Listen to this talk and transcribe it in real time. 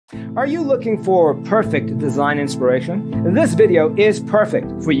Are you looking for perfect design inspiration? This video is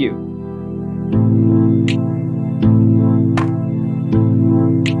perfect for you.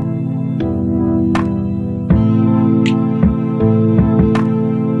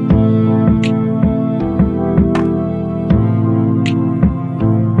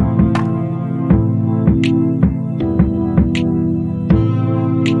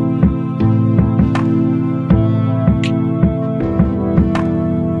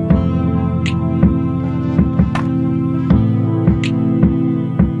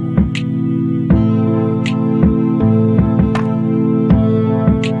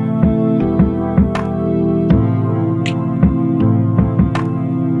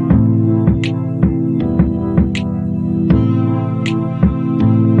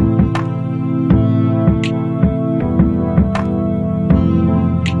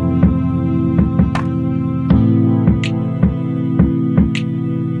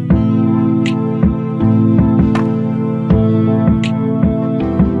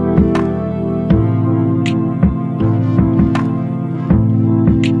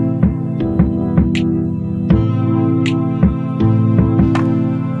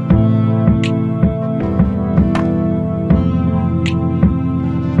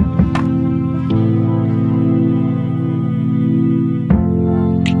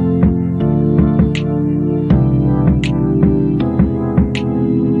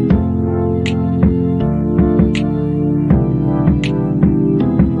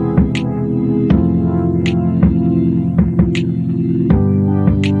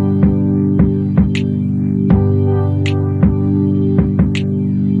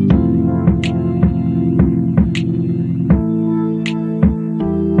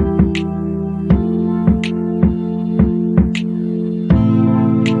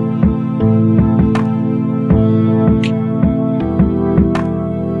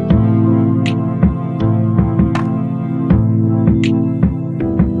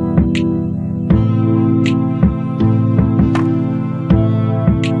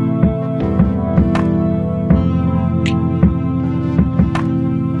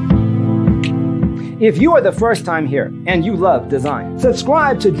 If you are the first time here and you love design,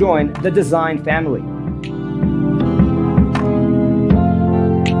 subscribe to join the design family.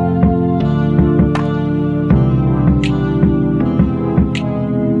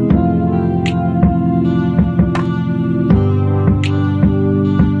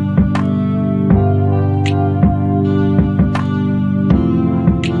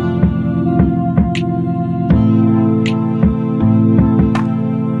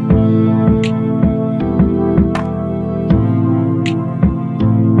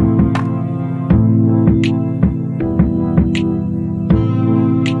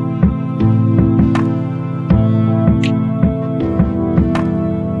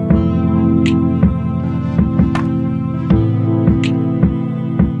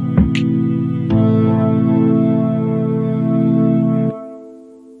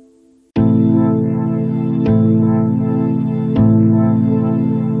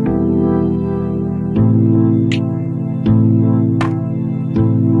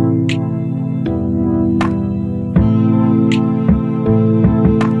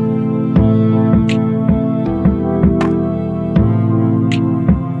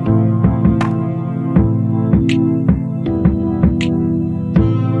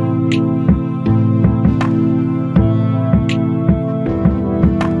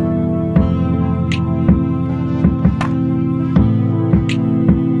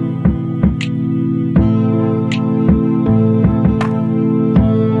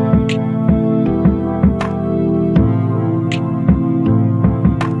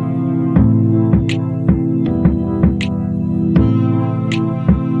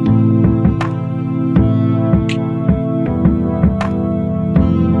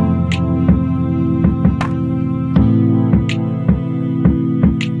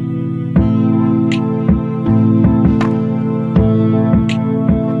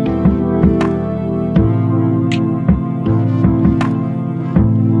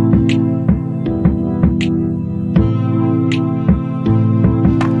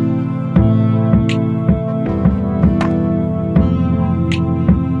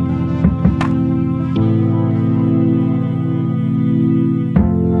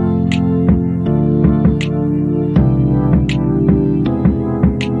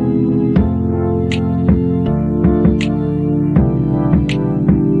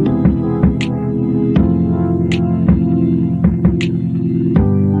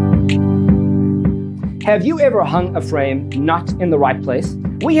 Have you ever hung a frame not in the right place?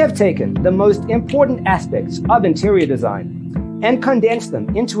 We have taken the most important aspects of interior design and condense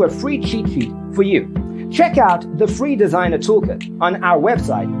them into a free cheat sheet for you. Check out the free designer toolkit on our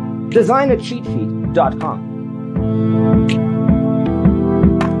website, designercheatsheet.com.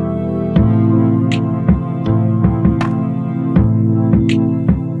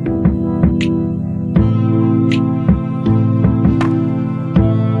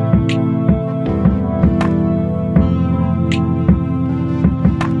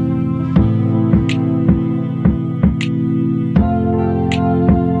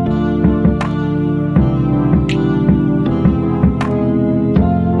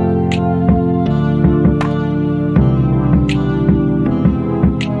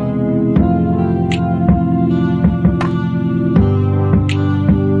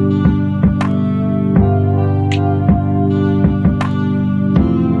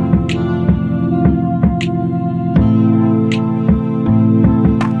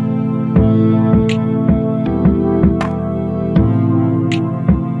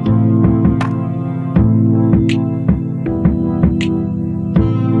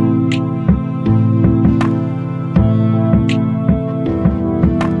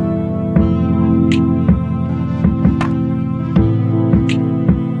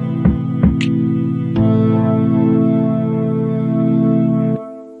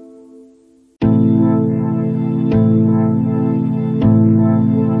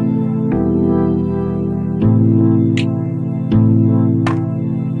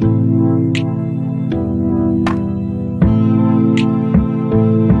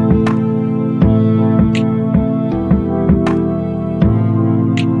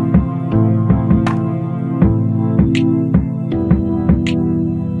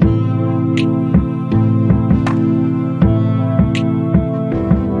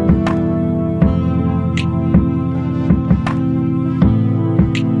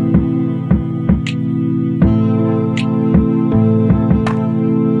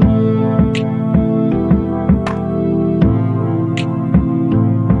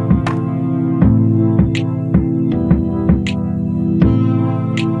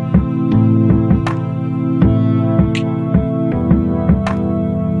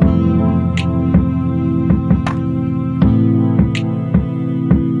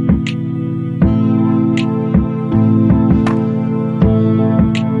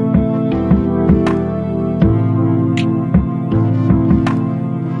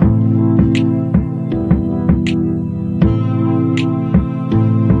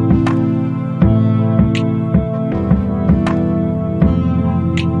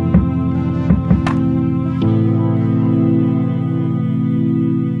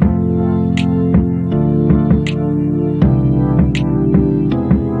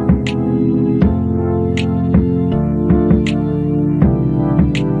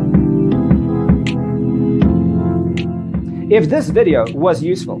 If this video was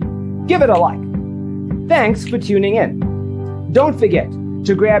useful, give it a like. Thanks for tuning in. Don't forget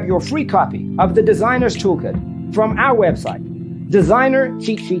to grab your free copy of the Designer's Toolkit from our website,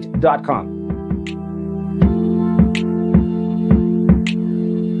 designercheatsheet.com.